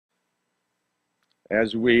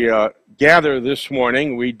As we gather this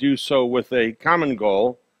morning, we do so with a common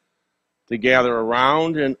goal to gather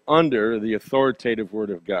around and under the authoritative Word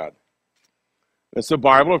of God. It's the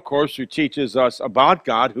Bible, of course, who teaches us about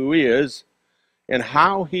God, who He is, and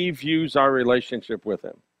how He views our relationship with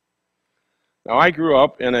Him. Now, I grew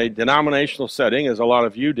up in a denominational setting, as a lot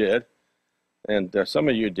of you did, and some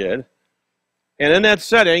of you did. And in that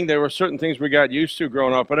setting, there were certain things we got used to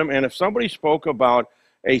growing up in them. And if somebody spoke about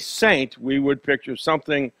a saint, we would picture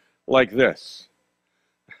something like this.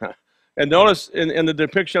 And notice in the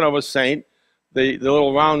depiction of a saint, the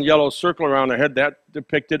little round yellow circle around their head, that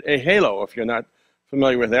depicted a halo, if you're not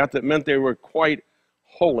familiar with that. That meant they were quite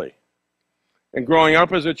holy. And growing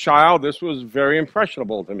up as a child, this was very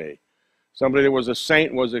impressionable to me. Somebody that was a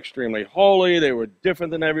saint was extremely holy. They were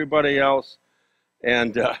different than everybody else.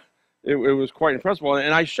 And it was quite impressive.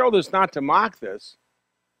 And I show this not to mock this,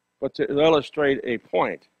 but to illustrate a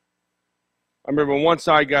point. I remember once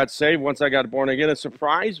I got saved, once I got born again, it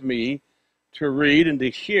surprised me to read and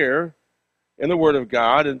to hear in the Word of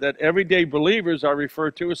God and that everyday believers are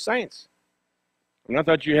referred to as saints. And I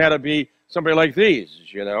thought you had to be somebody like these,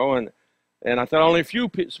 you know, and I thought only a few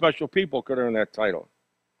special people could earn that title.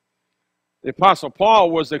 The Apostle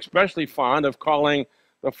Paul was especially fond of calling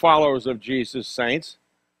the followers of Jesus saints.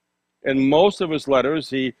 In most of his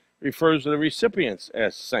letters, he refers to the recipients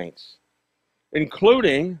as saints,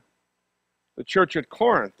 including the church at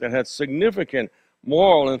Corinth that had significant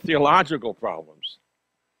moral and theological problems.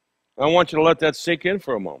 I want you to let that sink in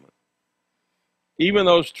for a moment. Even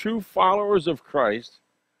those true followers of Christ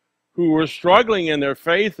who were struggling in their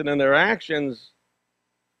faith and in their actions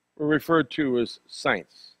were referred to as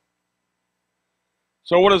saints.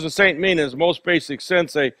 So what does a saint mean? In its most basic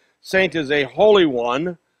sense, a saint is a holy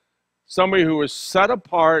one, somebody who is set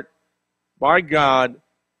apart by God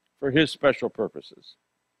for His special purposes.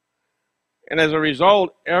 And as a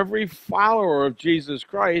result, every follower of Jesus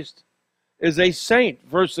Christ is a saint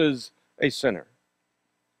versus a sinner.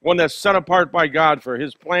 One that's set apart by God for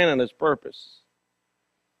His plan and His purpose.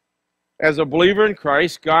 As a believer in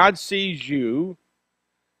Christ, God sees you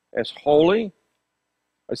as holy,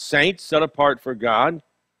 a saint set apart for God,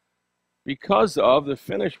 because of the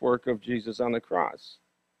finished work of Jesus on the cross.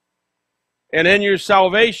 And in your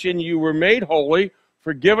salvation, you were made holy,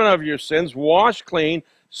 forgiven of your sins, washed clean,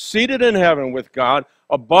 seated in heaven with God,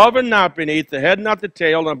 above and not beneath, the head not the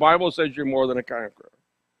tail, and the Bible says you're more than a conqueror.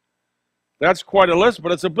 That's quite a list,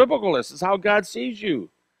 but it's a biblical list. It's how God sees you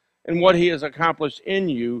and what He has accomplished in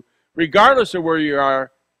you, regardless of where you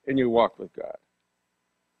are in your walk with God.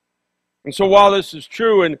 And so while this is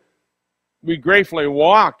true, and we gratefully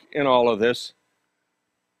walk in all of this,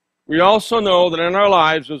 we also know that in our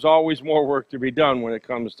lives there's always more work to be done when it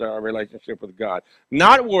comes to our relationship with God.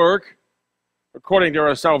 Not work according to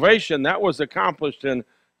our salvation, that was accomplished in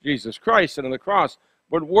Jesus Christ and on the cross,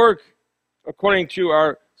 but work according to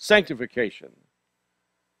our sanctification,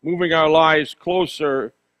 moving our lives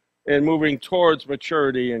closer and moving towards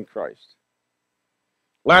maturity in Christ.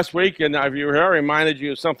 Last week, and if you were here, I reminded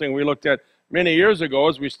you of something we looked at many years ago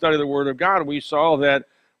as we studied the Word of God. We saw that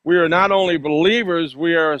we are not only believers,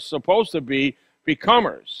 we are supposed to be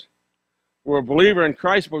becomers. We're a believer in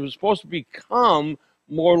Christ, but we're supposed to become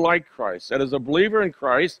more like Christ. That as a believer in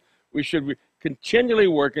Christ, we should be continually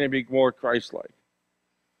working to be more Christ-like.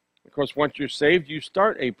 Of course, once you're saved, you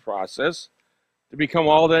start a process to become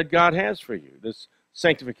all that God has for you, this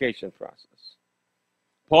sanctification process.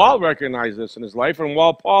 Paul recognized this in his life, and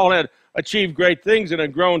while Paul had achieved great things and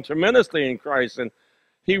had grown tremendously in Christ, and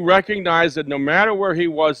he recognized that no matter where he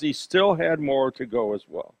was, he still had more to go as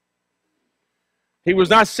well. He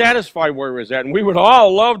was not satisfied where he was at, and we would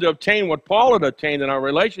all love to obtain what Paul had attained in our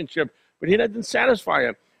relationship, but he didn't satisfy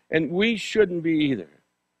him, and we shouldn't be either.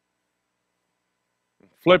 In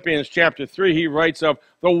Philippians chapter 3, he writes of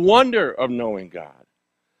the wonder of knowing God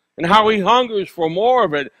and how he hungers for more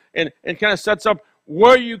of it and kind of sets up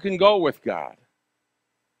where you can go with God.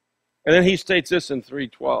 And then he states this in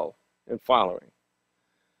 3:12 and following.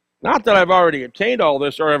 Not that I've already obtained all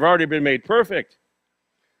this or I've already been made perfect,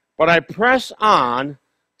 but I press on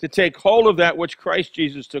to take hold of that which Christ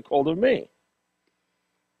Jesus took hold of me.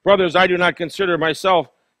 Brothers, I do not consider myself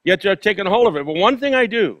yet to have taken hold of it. But one thing I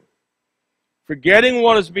do, forgetting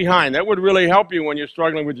what is behind. That would really help you when you're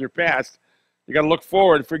struggling with your past. You got to look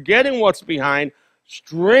forward. Forgetting what's behind,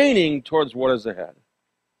 straining towards what is ahead.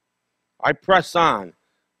 I press on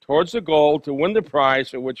towards the goal to win the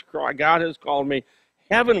prize for which God has called me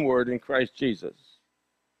heavenward in Christ Jesus.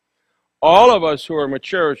 All of us who are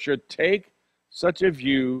mature should take such a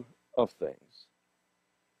view of things.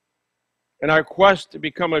 In our quest to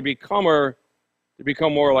become a becomer, to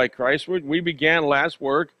become more like Christ. We began last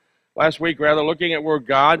week, looking at where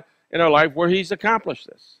God in our life, where He's accomplished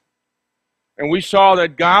this. And we saw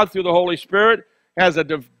that God, through the Holy Spirit, has a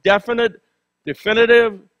definite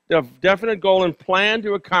goal and plan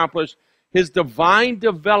to accomplish His divine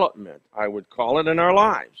development, I would call it, in our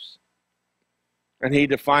lives. And He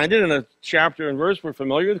defined it in a chapter and verse we're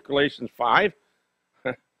familiar with, Galatians 5.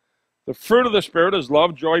 The fruit of the Spirit is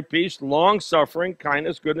love, joy, peace, long-suffering,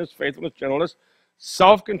 kindness, goodness, faithfulness, gentleness,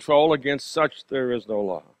 self-control. Against such there is no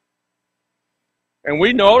law. And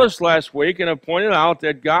we noticed last week and have pointed out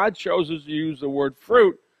that God chooses to use the word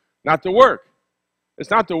fruit, not the work. It's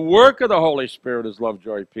not the work of the Holy Spirit is love,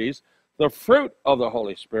 joy, peace. The fruit of the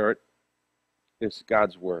Holy Spirit is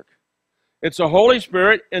God's work. It's the Holy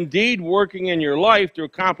Spirit indeed working in your life to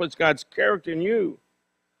accomplish God's character in you.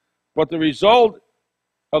 But the result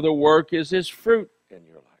of the work is His fruit in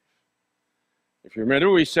your life. If you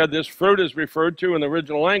remember, we said this fruit is referred to in the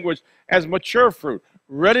original language as mature fruit,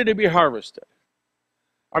 ready to be harvested.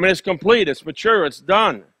 I mean, it's complete, it's mature, it's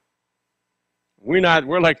done. We're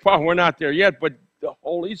like Paul, we're not there yet, but the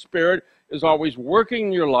Holy Spirit is always working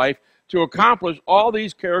in your life to accomplish all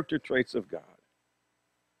these character traits of God.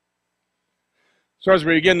 So as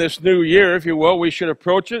we begin this new year, if you will, we should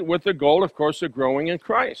approach it with the goal, of course, of growing in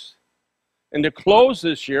Christ. And to close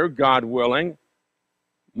this year, God willing,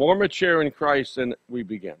 more mature in Christ than we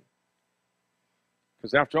begin.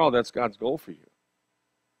 Because after all, that's God's goal for you.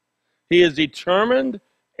 He has determined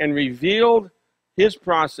and revealed His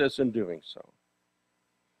process in doing so.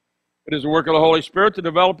 It is the work of the Holy Spirit to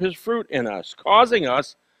develop His fruit in us, causing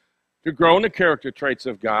us to grow in the character traits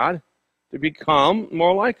of God, to become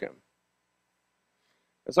more like Him.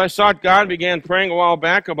 As I sought God and began praying a while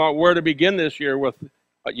back about where to begin this year with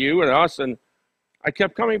you and us, and I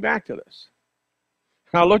kept coming back to this.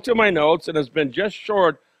 I looked at my notes, and it's been just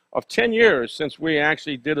short of 10 years since we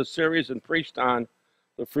actually did a series and preached on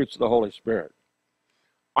the fruits of the Holy Spirit.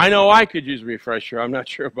 I know I could use a refresher. I'm not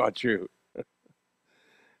sure about you.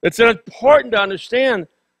 It's important to understand,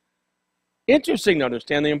 interesting to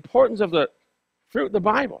understand the importance of the fruit of the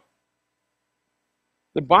Bible.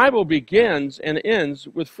 The Bible begins and ends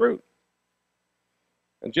with fruit.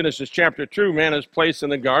 In Genesis chapter 2, man is placed in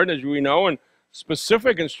the garden, as we know, and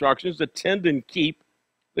specific instructions to tend and keep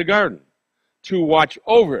the garden, to watch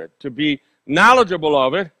over it, to be knowledgeable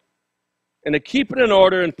of it, and to keep it in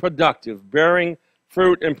order and productive, bearing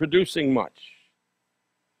fruit and producing much.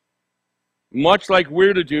 Much like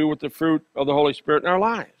we're to do with the fruit of the Holy Spirit in our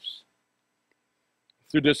lives.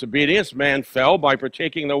 Through disobedience, man fell by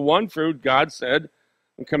partaking the one fruit God said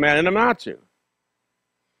and commanded him not to.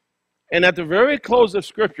 And at the very close of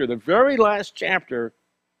Scripture, the very last chapter,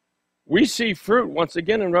 we see fruit once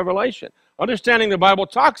again in Revelation. Understanding the Bible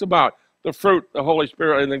talks about the fruit, the Holy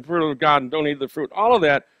Spirit, and the fruit of God, and don't eat the fruit, all of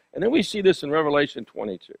that. And then we see this in Revelation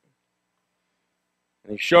 22.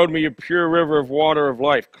 And He showed me a pure river of water of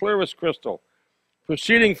life, clear as crystal,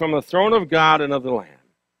 proceeding from the throne of God and of the Lamb.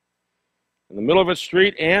 In the middle of its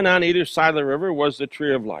street and on either side of the river was the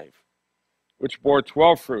tree of life, which bore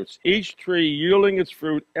 12 fruits, each tree yielding its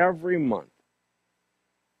fruit every month.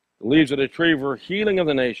 The leaves of the tree were healing of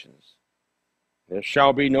the nations. There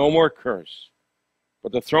shall be no more curse,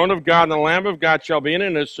 but the throne of God and the Lamb of God shall be in it,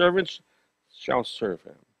 and His servants shall serve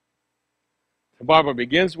Him. The Bible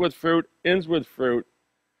begins with fruit, ends with fruit,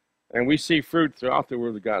 and we see fruit throughout the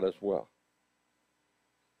Word of God as well.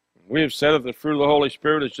 We have said that the fruit of the Holy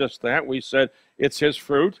Spirit is just that. We said it's His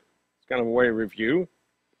fruit. It's kind of a way of review.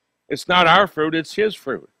 It's not our fruit, it's His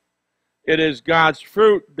fruit. It is God's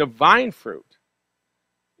fruit, divine fruit,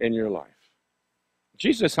 in your life.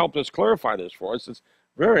 Jesus helped us clarify this for us. It's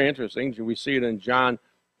very interesting. We see it in John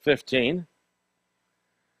 15.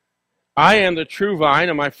 I am the true vine,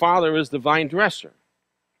 and my Father is the vine dresser.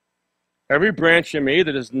 Every branch in me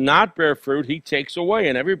that does not bear fruit, He takes away.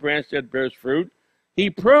 And every branch that bears fruit, He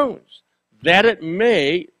prunes, that it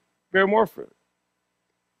may bear more fruit.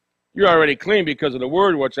 You're already clean because of the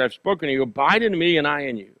word which I've spoken to you. Abide in me, and I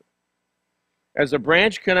in you. As a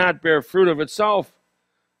branch cannot bear fruit of itself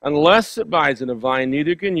unless it abides in the vine,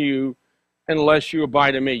 neither can you unless you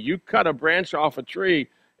abide in me. You cut a branch off a tree,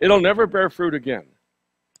 it'll never bear fruit again.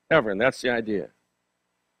 Ever, and that's the idea.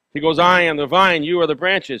 He goes, I am the vine, you are the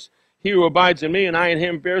branches. He who abides in me and I in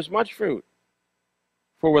him bears much fruit.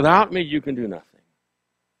 For without me you can do nothing.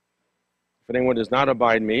 If anyone does not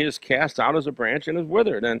abide in me, he is cast out as a branch and is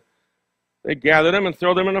withered. And they gather them and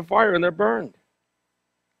throw them in the fire, and they're burned.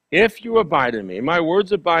 If you abide in me, my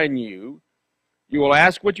words abide in you, you will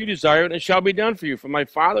ask what you desire, and it shall be done for you. For my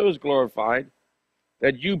Father is glorified,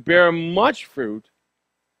 that you bear much fruit,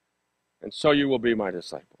 and so you will be my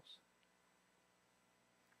disciples.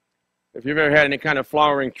 If you've ever had any kind of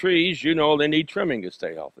flowering trees, you know they need trimming to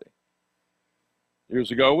stay healthy.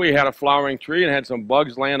 Years ago, we had a flowering tree and had some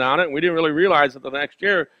bugs land on it, and we didn't really realize that the next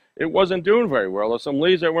year it wasn't doing very well. There were some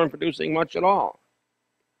leaves that weren't producing much at all.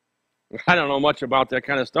 I don't know much about that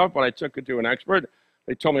kind of stuff, but I took it to an expert.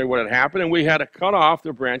 They told me what had happened, and we had to cut off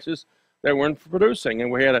the branches that weren't producing,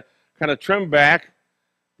 and we had to kind of trim back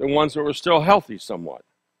the ones that were still healthy somewhat,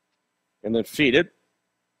 and then feed it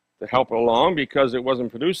to help it along because it wasn't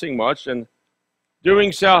producing much, and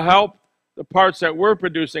doing so helped the parts that were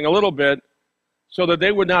producing a little bit so that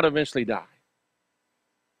they would not eventually die.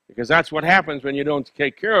 Because that's what happens when you don't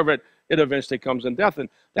take care of it, it eventually comes in death. And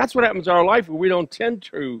that's what happens in our life when we don't tend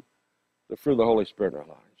to the fruit of the Holy Spirit in our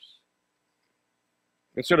lives.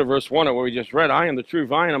 Consider verse 1 of what we just read. I am the true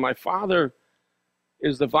vine, and my Father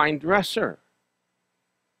is the vine dresser.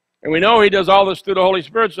 And we know he does all this through the Holy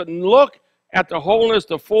Spirit. So look at the wholeness,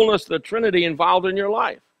 the fullness of the Trinity involved in your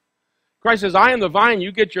life. Christ says, I am the vine,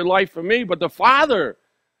 you get your life from me, but the Father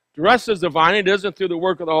dresses the vine. It isn't through the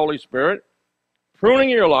work of the Holy Spirit, pruning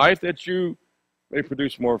your life that you may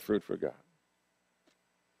produce more fruit for God.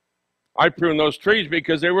 I pruned those trees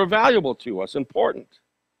because they were valuable to us, important.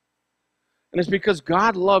 And it's because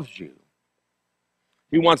God loves you.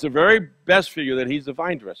 He wants the very best for you, that he's the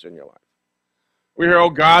vine dresser in your life. We hear, oh,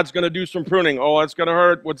 God's going to do some pruning. Oh, it's going to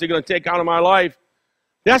hurt. What's he going to take out of my life?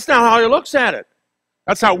 That's not how he looks at it.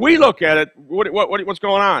 That's how we look at it. What's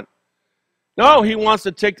going on? No, he wants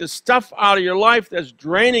to take the stuff out of your life that's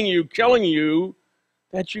draining you, killing you,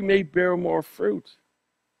 that you may bear more fruit.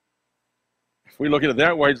 If we look at it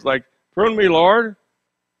that way, it's like, prune me, Lord.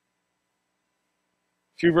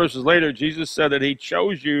 A few verses later, Jesus said that he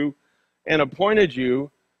chose you and appointed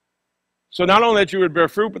you so not only that you would bear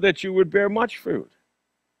fruit, but that you would bear much fruit.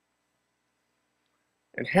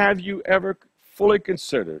 And have you ever fully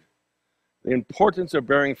considered the importance of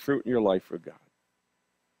bearing fruit in your life for God?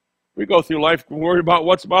 We go through life worried about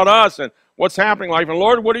what's about us and what's happening in life. And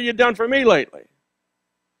Lord, what have you done for me lately?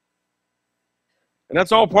 And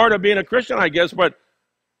that's all part of being a Christian, I guess, but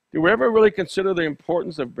do we ever really consider the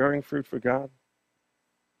importance of bearing fruit for God?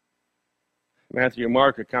 Matthew and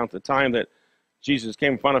Mark account the time that Jesus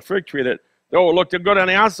came upon a fig tree that, though it looked good on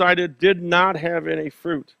the outside, it did not have any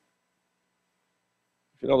fruit.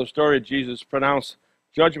 If you know the story, Jesus pronounced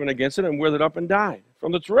judgment against it and withered up and died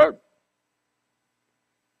from its root.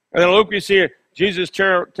 And then Luke, we see Jesus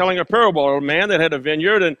telling a parable of a man that had a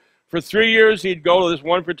vineyard, and for 3 years he'd go to this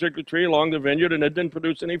one particular tree along the vineyard, and it didn't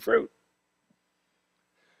produce any fruit.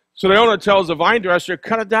 So the owner tells the vine dresser,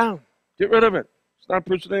 cut it down, get rid of it. It's not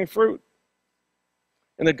producing any fruit.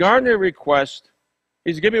 And the gardener requests,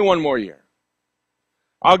 he's give me 1 more year.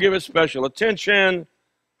 I'll give it special attention,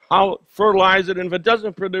 I'll fertilize it, and if it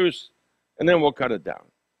doesn't produce, and then we'll cut it down.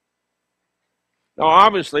 Now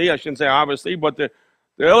obviously, I shouldn't say obviously, but the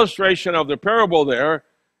illustration of the parable there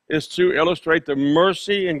is to illustrate the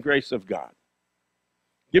mercy and grace of God.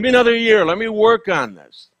 Give me another year, let me work on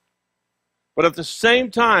this. But at the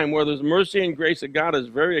same time, where there's mercy and grace of God is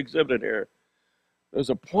very exhibited here,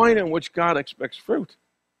 there's a point in which God expects fruit.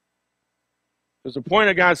 There's a point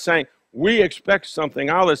of God saying, we expect something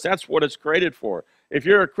out of this. That's what it's created for. If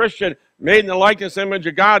you're a Christian, made in the likeness and image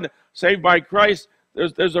of God, saved by Christ,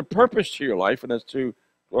 there's a purpose to your life, and that's to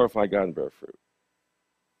glorify God and bear fruit.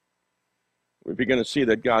 We begin to see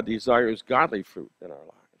that God desires godly fruit in our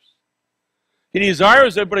lives. He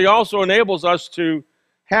desires it, but he also enables us to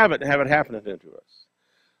have it and have it happen to us.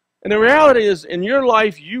 And the reality is, in your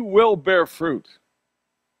life, you will bear fruit.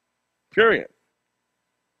 Period.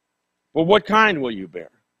 But what kind will you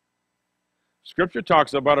bear? Scripture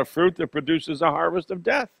talks about a fruit that produces a harvest of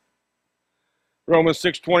death. Romans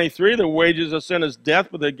 6:23, the wages of sin is death,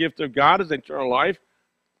 but the gift of God is eternal life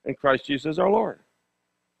in Christ Jesus our Lord.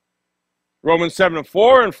 Romans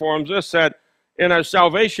 7:4 informs us that in our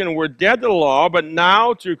salvation we're dead to the law, but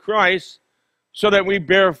now to Christ, so that we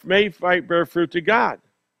may bear fruit to God.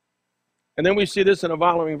 And then we see this in the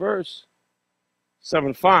following verse,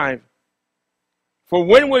 7:5. For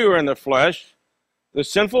when we were in the flesh, the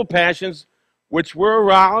sinful passions which were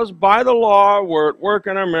aroused by the law were at work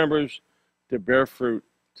in our members to bear fruit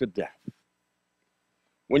to death.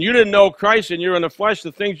 When you didn't know Christ and you're in the flesh,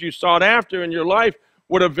 the things you sought after in your life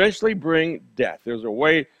would eventually bring death. There's a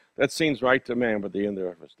way that seems right to man, but the end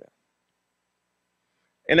thereof is death.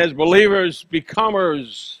 And as believers,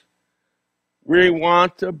 becomers, we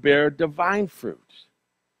want to bear divine fruit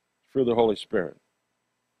through the Holy Spirit.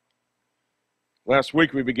 Last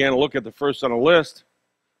week we began to look at the first on the list,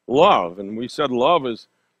 love. And we said love is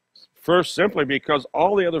first simply because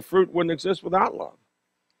all the other fruit wouldn't exist without love.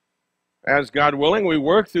 as God willing, we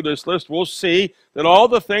work through this list, we'll see that all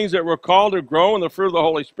the things that we're called to grow in the fruit of the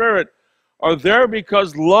Holy Spirit are there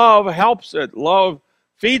because love helps it. Love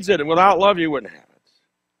feeds it, and without love, you wouldn't have it.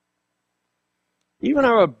 Even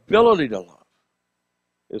our ability to love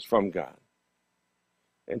is from God.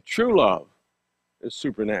 And true love is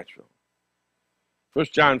supernatural. 1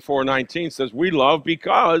 John 4:19 says, we love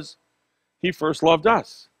because he first loved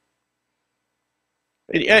us.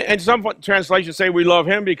 And some translations say we love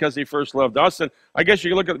him because he first loved us. And I guess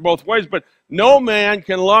you can look at it both ways, but no man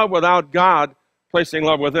can love without God placing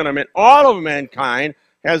love within him. And all of mankind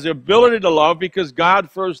has the ability to love because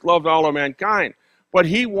God first loved all of mankind. But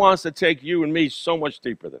he wants to take you and me so much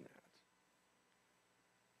deeper than that.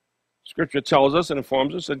 Scripture tells us and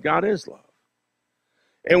informs us that God is love.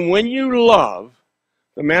 And when you love,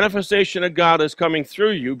 the manifestation of God is coming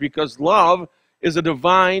through you because love is a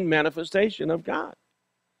divine manifestation of God.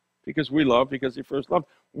 Because we love, because he first loved.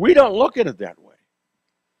 We don't look at it that way.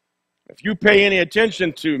 If you pay any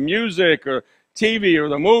attention to music or TV or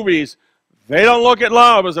the movies, they don't look at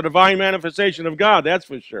love as a divine manifestation of God, that's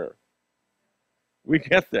for sure. We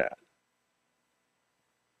get that.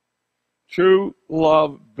 True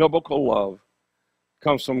love, biblical love,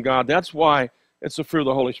 comes from God. That's why it's the fruit of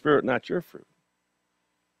the Holy Spirit, not your fruit.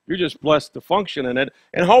 You're just blessed to function in it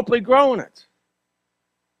and hopefully grow in it.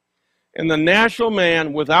 And the natural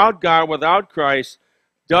man, without God, without Christ,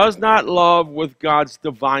 does not love with God's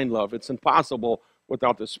divine love. It's impossible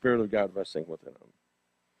without the Spirit of God resting within him.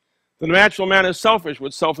 The natural man is selfish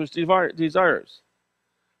with selfish desires.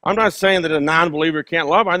 I'm not saying that a non-believer can't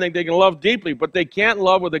love. I think they can love deeply, but they can't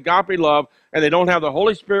love with agape love, and they don't have the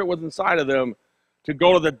Holy Spirit within inside of them to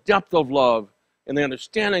go to the depth of love and the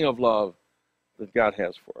understanding of love that God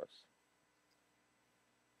has for us.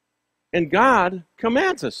 And God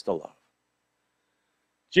commands us to love.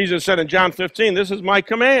 Jesus said in John 15, this is my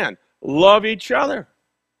command, love each other.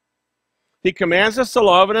 He commands us to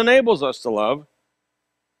love and enables us to love.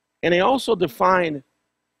 And he also defined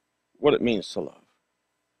what it means to love.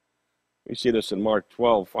 We see this in Mark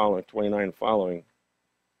 12, following 29 following.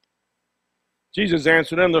 Jesus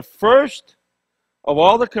answered them, the first of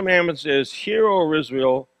all the commandments is, hear, O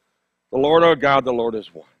Israel, the Lord our God, the Lord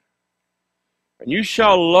is one. And you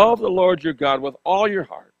shall love the Lord your God with all your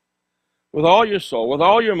heart, with all your soul, with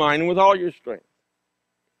all your mind, and with all your strength.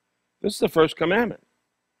 This is the first commandment.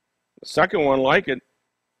 The second one, like it,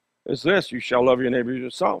 is this, you shall love your neighbor as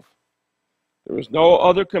yourself. There is no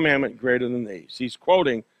other commandment greater than these. He's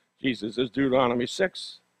quoting Jesus as Deuteronomy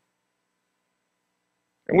 6.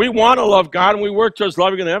 And we want to love God, and we work towards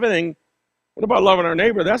loving and everything. What about loving our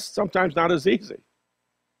neighbor? That's sometimes not as easy.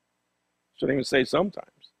 Shouldn't even say sometimes.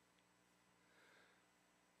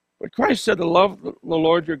 But Christ said to love the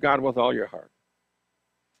Lord your God with all your heart.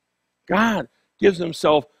 God gives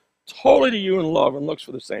himself totally to you in love and looks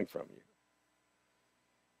for the same from you.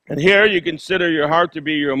 And here you consider your heart to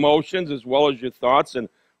be your emotions as well as your thoughts and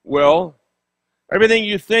will. Everything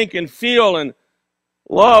you think and feel and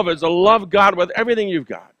love is to love God with everything you've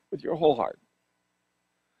got, with your whole heart.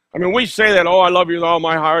 I mean, we say that, oh, I love you with all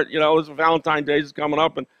my heart. You know, this Valentine's Day is coming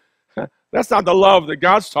up, and that's not the love that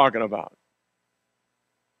God's talking about.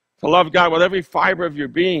 To love God with every fiber of your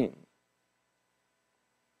being.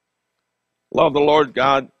 Love the Lord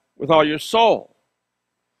God with all your soul.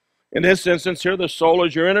 In this instance here, the soul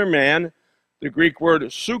is your inner man, the Greek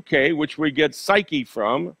word suke, which we get psyche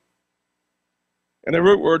from, and the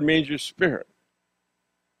root word means your spirit.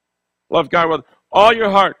 Love God with all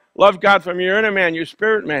your heart. Love God from your inner man, your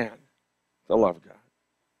spirit man, to love God.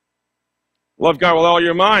 Love God with all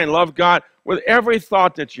your mind. Love God with every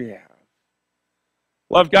thought that you have.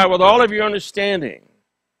 Love God with all of your understanding.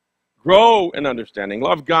 Grow in understanding.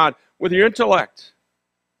 Love God with your intellect.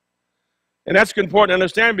 And that's important to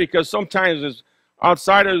understand because sometimes as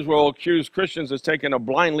outsiders will accuse Christians as taking a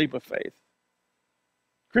blind leap of faith.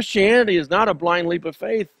 Christianity is not a blind leap of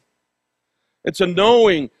faith. It's a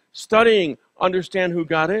knowing, studying, understand who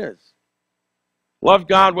God is. Love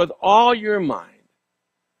God with all your mind.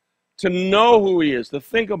 To know who he is, to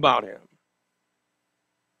think about him.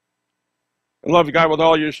 And love God with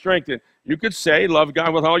all your strength. And you could say, love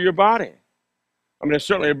God with all your body. I mean, it's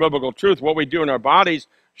certainly a biblical truth. What we do in our bodies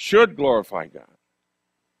should glorify God.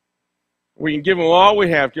 We can give him all we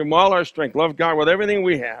have, give him all our strength. Love God with everything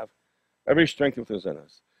we have, every strength within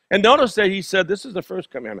us. And notice that he said this is the first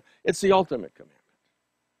commandment. It's the ultimate commandment.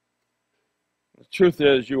 The truth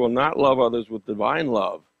is, you will not love others with divine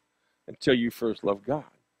love until you first love God.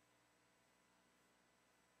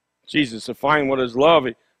 Jesus defined what is love.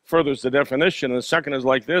 He furthers the definition. And the second is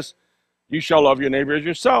like this: you shall love your neighbor as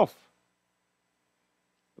yourself.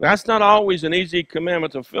 That's not always an easy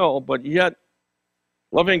commandment to fill, but yet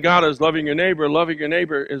loving God is loving your neighbor. Loving your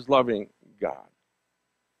neighbor is loving God.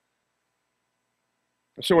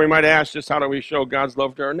 So we might ask, just how do we show God's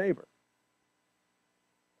love to our neighbor?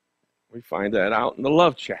 We find that out in the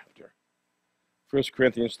love chapter, 1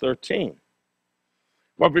 Corinthians 13.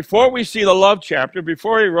 But before we see the love chapter,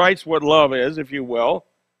 before he writes what love is, if you will,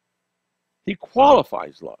 he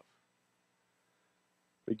qualifies love.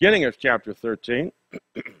 Beginning of chapter 13,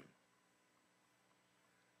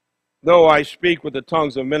 though I speak with the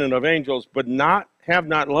tongues of men and of angels, but have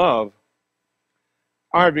not love,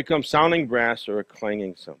 I have become sounding brass or a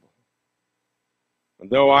clanging cymbal. And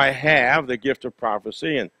though I have the gift of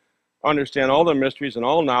prophecy and understand all the mysteries and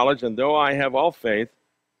all knowledge, and though I have all faith,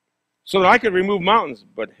 so that I could remove mountains,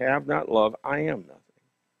 but have not love, I am nothing.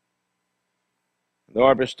 And though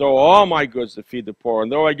I bestow all my goods to feed the poor,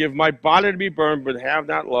 and though I give my body to be burned, but have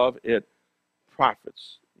not love, it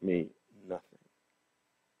profits me nothing.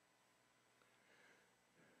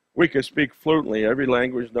 We could speak fluently every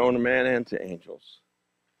language known to man and to angels.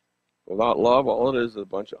 Without love, all it is a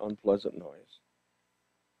bunch of unpleasant noise.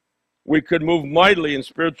 We could move mightily in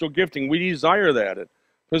spiritual gifting. We desire that. And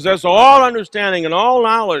possess all understanding and all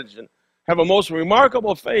knowledge and have a most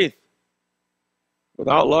remarkable faith.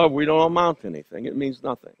 Without love, we don't amount to anything. It means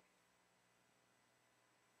nothing.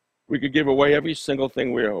 We could give away every single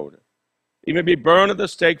thing we owed. Even be burned at the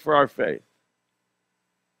stake for our faith.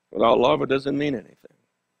 Without love, it doesn't mean anything.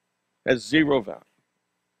 It has zero value.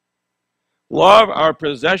 Love, our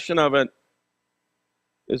possession of it,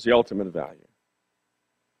 is the ultimate value.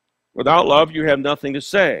 Without love, you have nothing to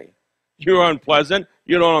say. You're unpleasant,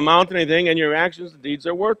 you don't amount to anything, and your actions and deeds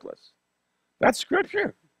are worthless. That's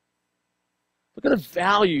Scripture. Look at the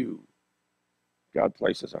value God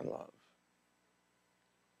places on love.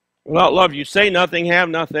 Without love, you say nothing, have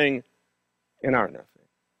nothing, and are nothing.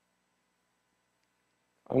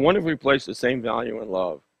 I wonder if we place the same value in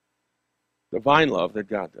love, divine love, that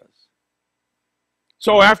God does.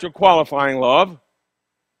 So after qualifying love,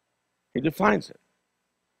 he defines it.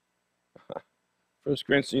 1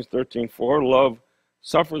 Corinthians 13:4, love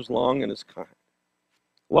suffers long and is kind.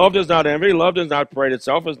 Love does not envy, love does not parade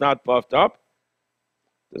itself, is not puffed up,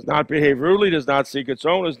 does not behave rudely, does not seek its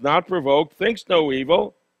own, is not provoked, thinks no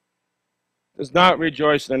evil, does not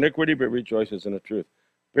rejoice in iniquity, but rejoices in the truth,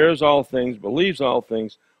 bears all things, believes all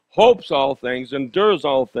things, hopes all things, endures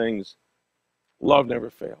all things. Love never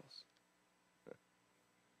fails.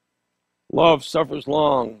 Love suffers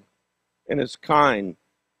long and is kind,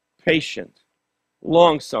 patient,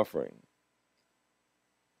 long-suffering.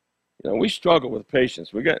 You know, we struggle with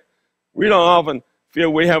patience. We don't often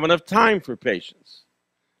feel we have enough time for patience.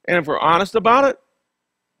 And if we're honest about it,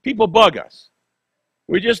 people bug us.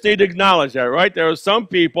 We just need to acknowledge that, right? There are some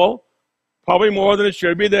people, probably more than it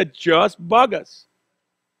should be, that just bug us.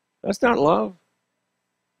 That's not love.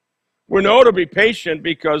 We know to be patient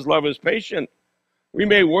because love is patient. We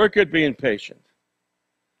may work at being patient.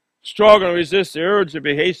 Struggle and resist the urge to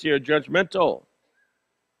be hasty or judgmental.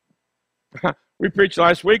 We preached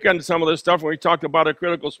last week on some of this stuff when we talked about a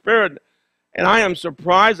critical spirit. And I am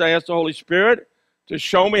surprised. I asked the Holy Spirit to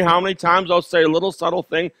show me how many times I'll say a little subtle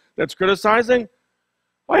thing that's criticizing.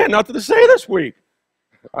 I had nothing to say this week.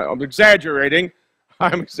 I'm exaggerating.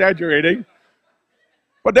 I'm exaggerating.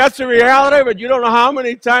 But that's the reality of it. You don't know how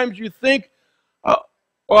many times you think, well,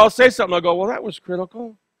 I'll say something. I'll go, well, that was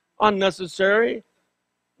critical, unnecessary,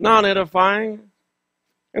 non-edifying.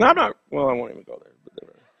 And I'm not, well, I won't even go there.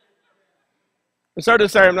 It's hard to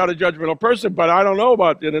say I'm not a judgmental person, but I don't know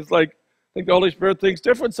about it. It's like, I think the Holy Spirit thinks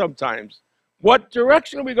different sometimes. What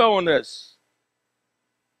direction do we go in this?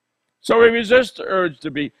 So we resist the urge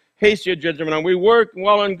to be hasty or judgmental, and we work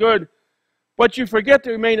well and good, but you forget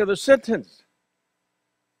the remainder of the sentence.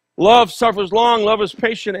 Love suffers long, love is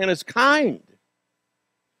patient, and is kind.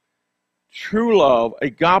 True love,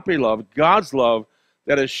 agape love, God's love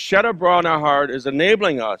that is shed abroad in our heart is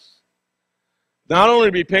enabling us not only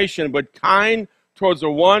to be patient, but kind towards the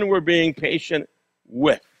one we're being patient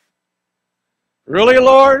with. Really,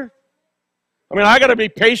 Lord? I mean, I got to be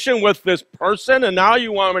patient with this person, and now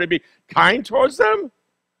you want me to be kind towards them?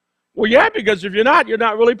 Well, yeah, because if you're not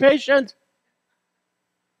really patient.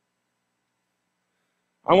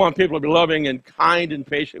 I want people to be loving and kind and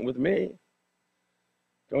patient with me.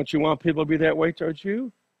 Don't you want people to be that way towards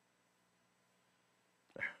you?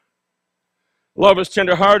 Love is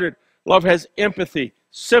tenderhearted. Love has empathy,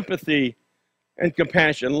 sympathy, and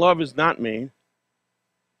compassion. Love is not mean.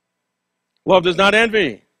 Love does not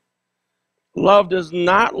envy. Love does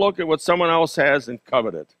not look at what someone else has and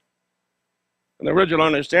covet it. In the original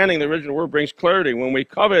understanding, the original word brings clarity. When we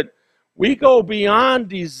covet, We go beyond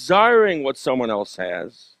desiring what someone else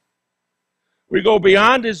has. We go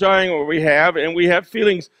beyond desiring what we have, and we have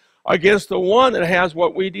feelings against the one that has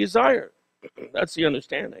what we desire. That's the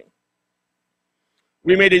understanding.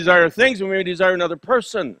 We may desire things, and we may desire another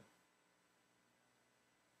person.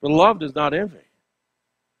 But love does not envy.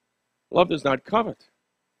 Love does not covet.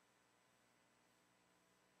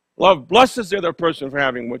 Love blesses the other person for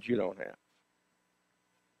having what you don't have.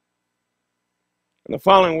 And the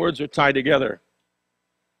following words are tied together.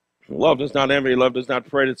 Love does not envy. Love does not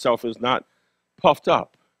parade itself, is not puffed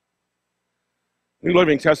up. New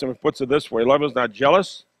Living Testament puts it this way. Love is not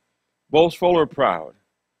jealous, boastful, or proud.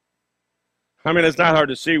 I mean, it's not hard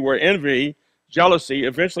to see where envy, jealousy,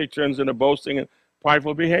 eventually turns into boasting and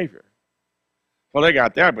prideful behavior. Well, they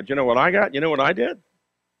got that, but you know what I got? You know what I did?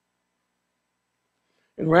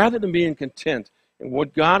 And rather than being content in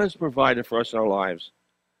what God has provided for us in our lives,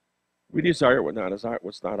 we desire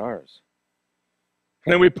what's not ours.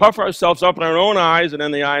 And then we puff ourselves up in our own eyes and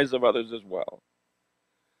in the eyes of others as well.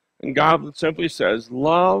 And God simply says,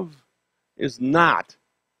 love is not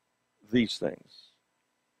these things.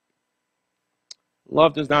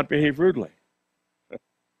 Love does not behave rudely.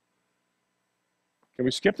 Can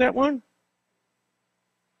we skip that one?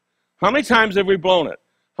 How many times have we blown it?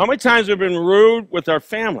 How many times have we been rude with our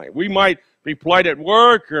family? We might be polite at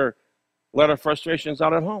work or let our frustrations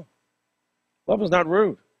out at home. Love is not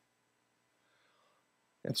rude.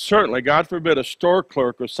 And certainly, God forbid, a store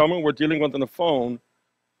clerk or someone we're dealing with on the phone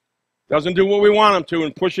doesn't do what we want them to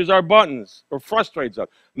and pushes our buttons or frustrates us.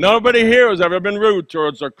 Nobody here has ever been rude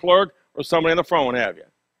towards a clerk or somebody on the phone, have you?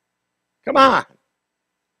 Come on.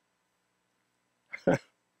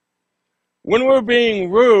 When we're being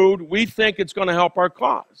rude, we think it's going to help our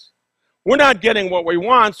cause. We're not getting what we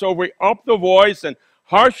want, so we up the voice and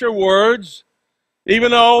harsher words, even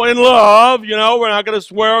though in love, we're not going to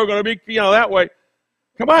swear, we're going to be, that way.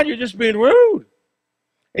 Come on, you're just being rude.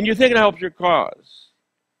 And you think it helps your cause.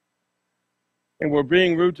 And we're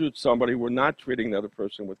being rude to somebody, we're not treating the other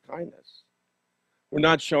person with kindness. We're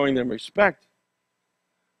not showing them respect.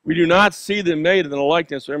 We do not see them made in the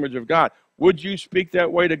likeness or image of God. Would you speak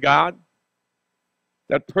that way to God?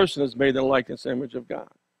 That person is made in the likeness and image of God.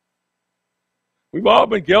 We've all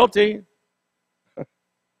been guilty.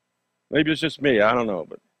 Maybe it's just me, I don't know.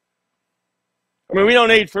 But we don't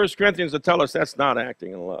need 1 Corinthians to tell us that's not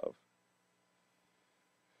acting in love.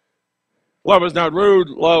 Love is not rude.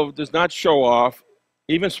 Love does not show off,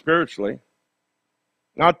 even spiritually.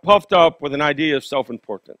 Not puffed up with an idea of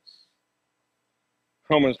self-importance.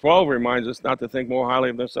 Romans 12 reminds us not to think more highly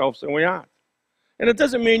of themselves than we ought. And it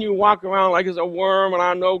doesn't mean you walk around like it's a worm and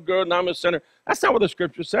I'm no good and I'm a sinner. That's not what the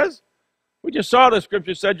Scripture says. We just saw the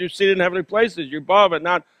Scripture said you're seated in heavenly places. You're above and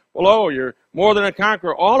not below. You're more than a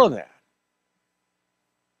conqueror. All of that.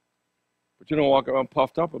 But you don't walk around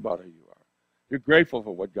puffed up about who you are. You're grateful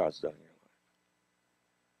for what God's done in your life.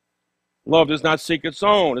 Love does not seek its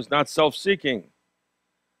own. It's not self-seeking.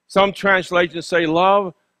 Some translations say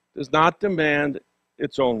love does not demand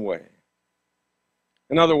its own way.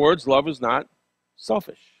 In other words, love is not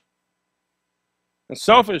selfish. And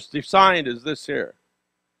selfish defined as this here.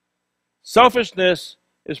 Selfishness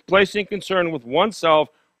is placing concern with oneself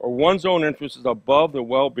or one's own interests above the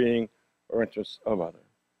well-being or interests of others.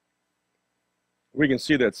 We can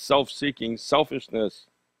see that self-seeking, selfishness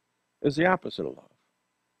is the opposite of love.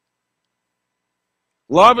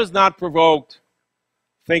 Love is not provoked,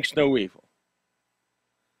 thinks no evil.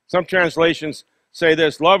 Some translations say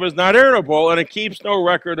this, love is not irritable and it keeps no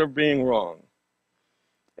record of being wrong.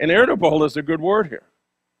 And irritable is a good word here.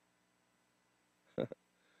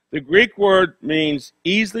 The Greek word means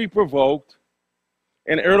easily provoked,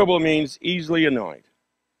 and irritable means easily annoyed.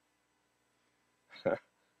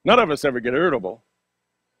 None of us ever get irritable.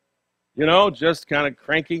 Just kind of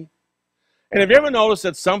cranky. And have you ever noticed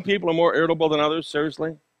that some people are more irritable than others,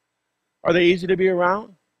 seriously? Are they easy to be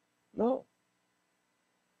around? No.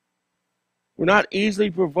 We're not easily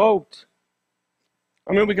provoked.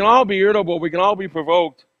 We can all be irritable, we can all be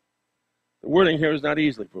provoked. The wording here is not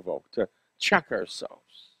easily provoked, to check ourselves.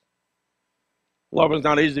 Love is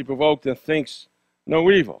not easily provoked and thinks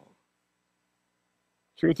no evil.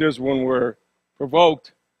 Truth is, when we're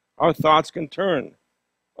provoked, our thoughts can turn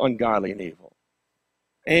ungodly and evil.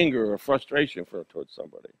 Anger or frustration towards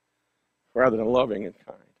somebody, rather than loving and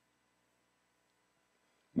kind.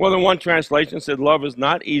 More than one translation said love is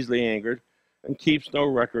not easily angered and keeps no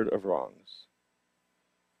record of wrongs.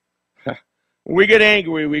 When we get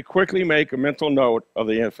angry, we quickly make a mental note of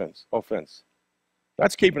the offense.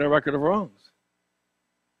 That's keeping a record of wrongs.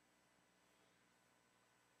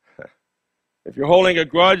 If you're holding a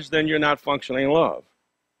grudge, then you're not functioning in love.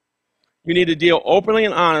 You need to deal openly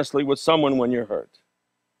and honestly with someone when you're hurt.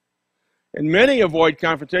 And many avoid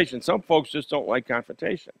confrontation. Some folks just don't like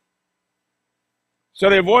confrontation. So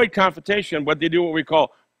they avoid confrontation, but they do what we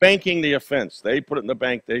call banking the offense. They put it in the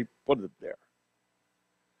bank, they put it there.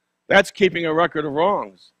 That's keeping a record of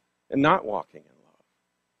wrongs and not walking in love.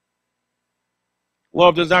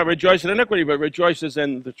 Love does not rejoice in iniquity, but rejoices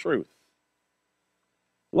in the truth.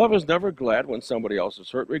 Love is never glad when somebody else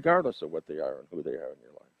is hurt, regardless of what they are and who they are in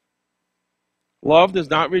your life. Love does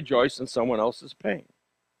not rejoice in someone else's pain.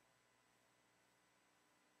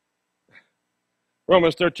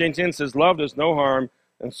 Romans 13:10 says, love does no harm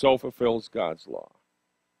and so fulfills God's law.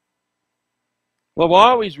 Love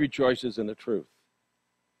always rejoices in the truth.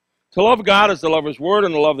 To love God is to love His Word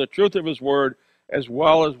and to love the truth of His Word as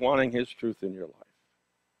well as wanting His truth in your life.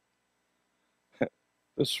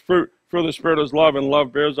 The fruit of the Spirit is love, and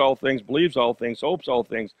love bears all things, believes all things, hopes all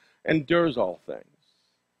things, endures all things.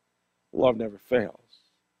 Love never fails.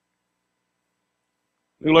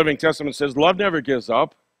 New Living Testament says love never gives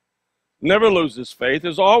up, never loses faith,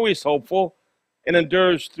 is always hopeful, and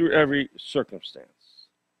endures through every circumstance.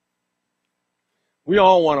 We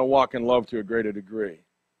all want to walk in love to a greater degree.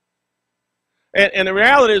 And the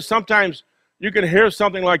reality is sometimes you can hear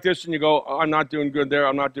something like this and you go, oh, I'm not doing good there,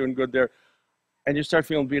 I'm not doing good there. And you start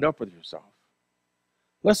feeling beat up with yourself.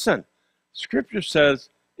 Listen, Scripture says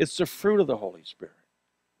it's the fruit of the Holy Spirit.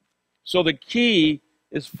 So the key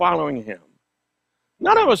is following Him.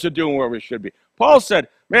 None of us are doing where we should be. Paul said,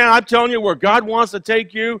 man, I'm telling you where God wants to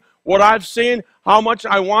take you, what I've seen, how much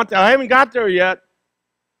I want that. I haven't got there yet.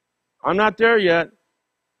 I'm not there yet.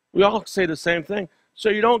 We all say the same thing. So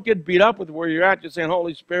you don't get beat up with where you're at. You're saying,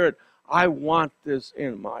 Holy Spirit, I want this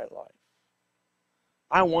in my life.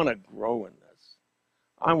 I want to grow in this.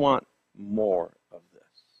 I want more of this.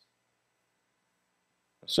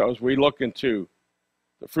 So as we look into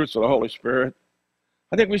the fruits of the Holy Spirit,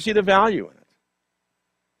 I think we see the value in it.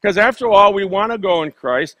 Because after all, we want to go in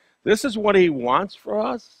Christ. This is what He wants for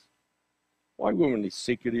us. Why wouldn't He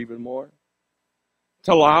seek it even more?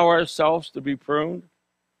 To allow ourselves to be pruned.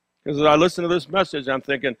 Because as I listen to this message, I'm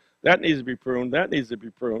thinking, that needs to be pruned, that needs to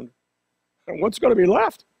be pruned. And what's going to be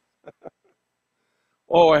left?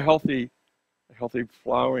 Oh, a healthy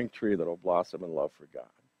flowering tree that will blossom in love for God.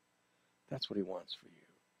 That's what He wants for you.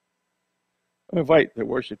 I invite the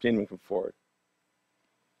worship team to come forward.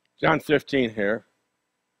 John 15 here.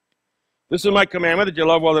 This is my commandment, that you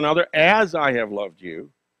love one another as I have loved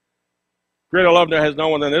you. Greater love there has no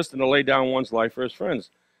one than this, than to lay down one's life for his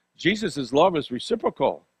friends. Jesus' love is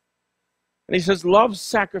reciprocal. And He says, love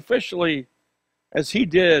sacrificially as He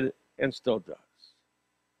did and still does.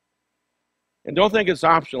 And don't think it's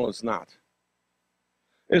optional, it's not.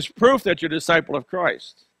 It's proof that you're a disciple of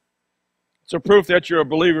Christ. It's a proof that you're a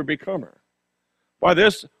believer-becomer. By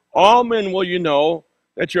this, all men will you know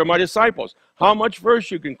that you're my disciples. How much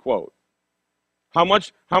verse you can quote. How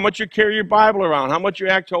much you carry your Bible around. How much you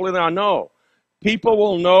act holy now. No. People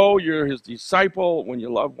will know you're His disciple when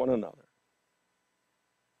you love one another.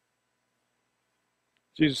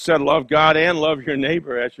 Jesus said, love God and love your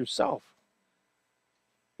neighbor as yourself.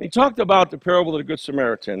 He talked about the parable of the Good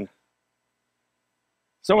Samaritan.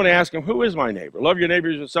 Someone asked him, who is my neighbor? Love your neighbor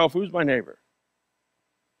as yourself. Who's my neighbor?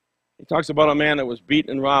 He talks about a man that was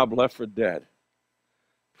beaten and robbed, left for dead.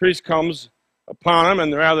 Priest comes upon him,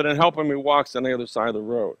 and rather than help him, he walks on the other side of the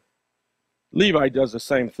road. Levi does the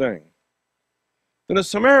same thing. Then a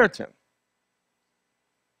Samaritan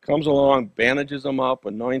comes along, bandages him up,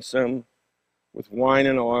 anoints him with wine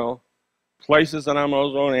and oil, places it on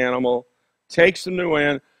his own animal, takes him to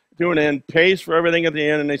an inn, pays for everything at the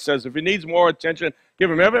inn, and he says, if he needs more attention, give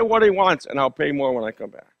him everything what he wants, and I'll pay more when I come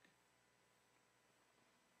back.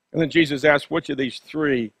 And then Jesus asked which of these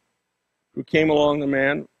three who came along the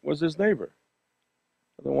man was his neighbor,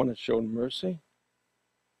 the one that showed mercy.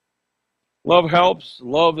 Love helps,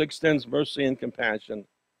 love extends mercy and compassion,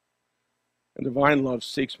 and divine love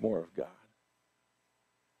seeks more of God.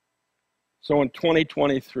 So in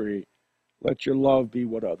 2023, let your love be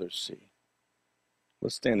what others see.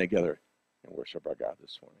 Let's stand together and worship our God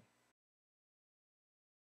this morning.